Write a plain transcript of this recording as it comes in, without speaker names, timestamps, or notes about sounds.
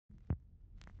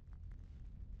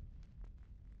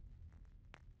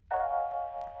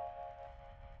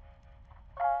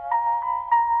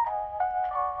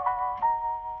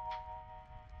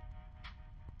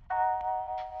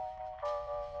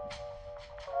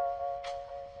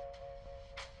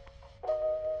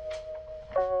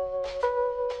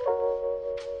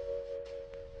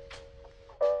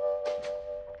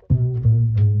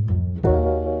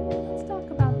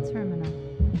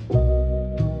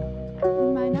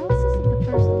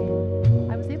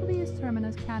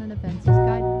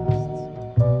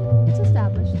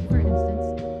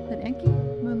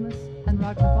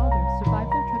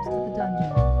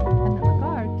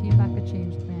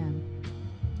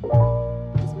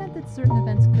that certain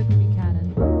events couldn't be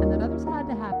canon, and that others had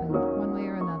to happen, one way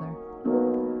or another.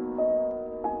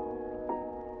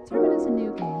 Termina is a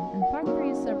new game, and Part 3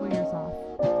 is several years off,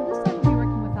 so this time we'll be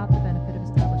working without the benefit of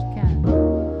established canon.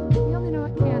 We only know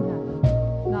what can happen,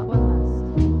 not what must.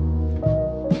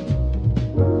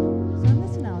 So in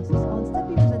this analysis, I'll instead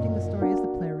be presenting the story as the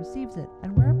player receives it,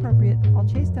 and where appropriate, I'll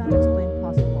chase down and explain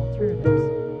possible alternatives.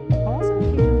 I'll also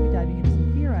occasionally be diving into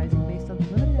some theorizing based on the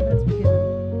limited evidence we're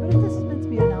given, but if this is meant to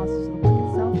be an analysis of the work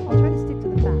itself, I'll try to stick to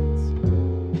the facts.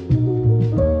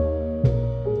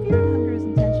 Fear and Hunger is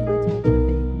intentionally told in a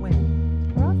vague way.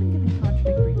 We're often given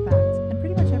contradictory facts, and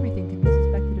pretty much everything can be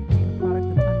suspected of being a product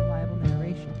of unreliable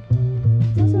narration.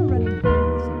 It's also a running theme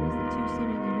in the series that two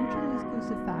seemingly mutually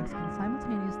exclusive facts can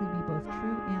simultaneously be both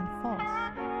true and false.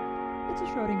 It's a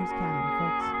Schrodinger's canon,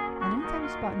 folks, and anytime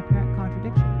you spot an apparent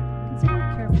contradiction, consider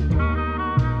it carefully.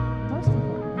 Most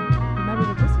importantly, remember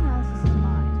that this analysis is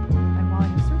mine, and while I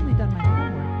have certainly done my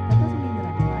homework, that doesn't mean that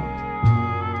I'm right.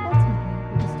 Ultimately,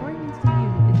 what the story means to you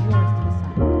is yours to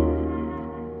decide.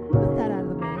 With that out of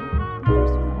the way, we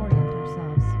first want to orient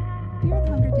ourselves. Fear and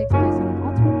Hunger takes place on an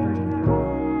alternate version of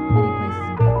Earth. Many places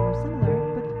in Britain are similar,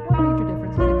 but one major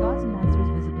difference is that gods and monsters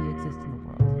visibly exist in the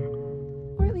world.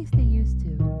 Or at least they used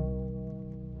to.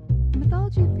 The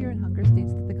mythology of Fear and Hunger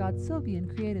states that the god Sylvian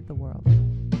created the world.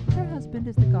 Her husband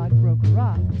is the god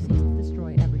Grogorath, who seeks to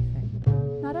destroy everything.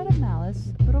 Not out of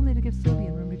malice, but only to give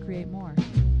Sylvian room to create more.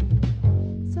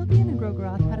 Sylvian and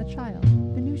Grogorath had a child,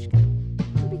 Venushka,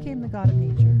 who became the god of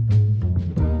nature.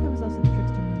 There was also the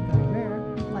trickster moon god Rare,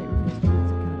 with light reveals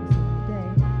truths that cannot be seen in the day,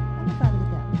 and the god of the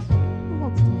depths, who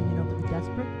holds dominion over the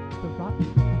desperate, the rotten,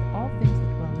 and all things that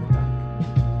dwell in the dark.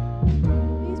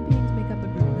 These beings make up a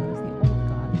group known as the Old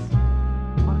Gods.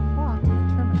 On a clock in a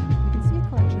terminal, we can see a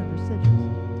collection of their sigils,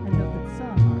 and note that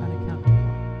some are unaccounted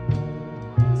for.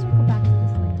 We'll circle back to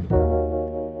this later.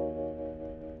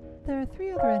 There are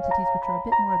three other entities which are a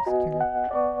bit more obscure.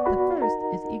 The first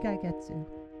is Ikigai.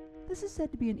 This is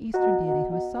said to be an Eastern deity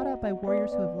who is sought out by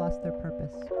warriors who have lost their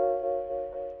purpose.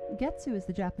 Getsu is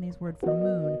the Japanese word for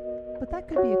moon, but that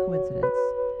could be a coincidence.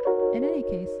 In any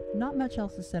case, not much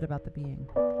else is said about the being.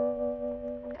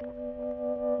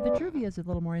 Vitruvia is a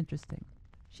little more interesting.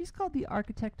 She's called the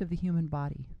architect of the human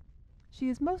body. She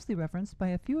is mostly referenced by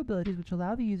a few abilities which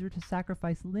allow the user to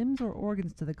sacrifice limbs or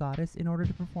organs to the goddess in order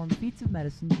to perform feats of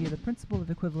medicine via the principle of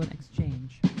equivalent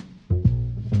exchange.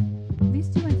 These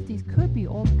two entities could be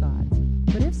old gods,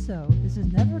 but if so, this is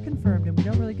never confirmed and we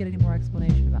don't really get any more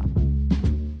explanation about them.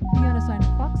 The unassigned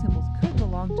clock symbols could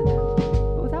belong to them,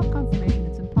 but without confirmation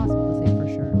it's impossible to say for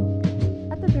sure.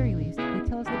 At the very least, they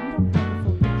tell us that we don't have the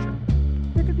full picture.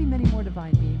 There could be many more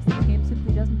divine beings that the game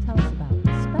simply doesn't tell us about,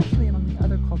 especially among the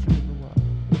other cultures of the world.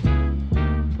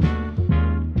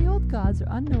 The old gods are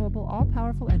unknowable,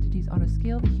 all-powerful entities on a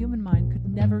scale the human mind could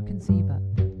never conceive of.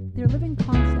 They are living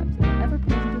concepts that are ever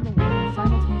present in the world and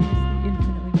simultaneously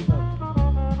infinitely remote.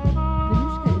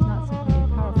 Venushka is not simply a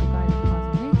powerful guiding cause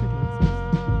of nature to exist,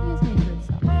 he is nature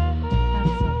itself, and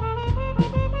so on.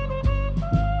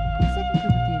 The second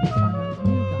group of deities are known as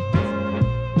new gods.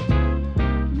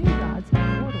 New gods are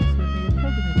mortals who have made a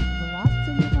pilgrimage to the lost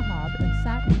city of Mahab and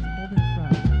sat in its golden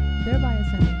throne, thereby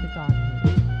ascending to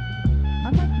godhood.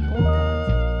 Unlike the old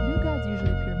gods, new gods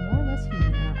usually appear more or less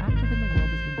human and are active in the world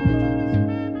as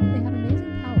individuals. They have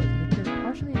amazing powers and appear to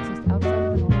partially exist outside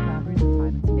of the normal boundaries of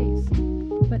time and space,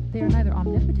 but they are neither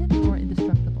omnipotent nor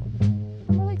indestructible.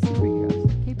 They're more like superheroes,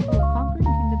 capable of conquering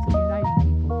kingdoms and uniting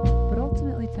people, but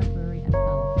ultimately temporary and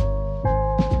fallible.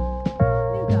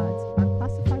 New gods are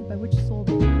classified by which soul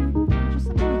they have, which is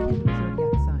something akin to a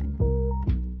zodiac sign.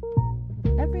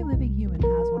 Every living human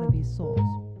has one of these souls.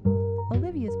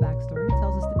 Olivia's backstory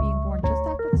tells us that being born just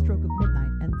after the stroke of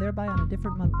midnight, and thereby on a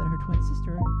different month than her twin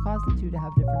sister, caused the two to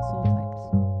have different soul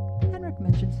types. Henrik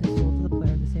mentions his soul to the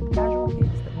player in the same casual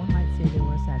cadence that one might say they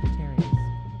were a Sagittarius.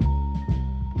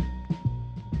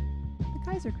 The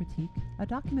Kaiser Critique, a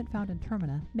document found in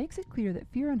Termina, makes it clear that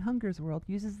Fear and Hunger's world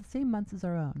uses the same months as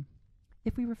our own.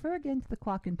 If we refer again to the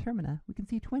clock in Termina, we can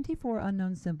see 24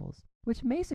 unknown symbols, which may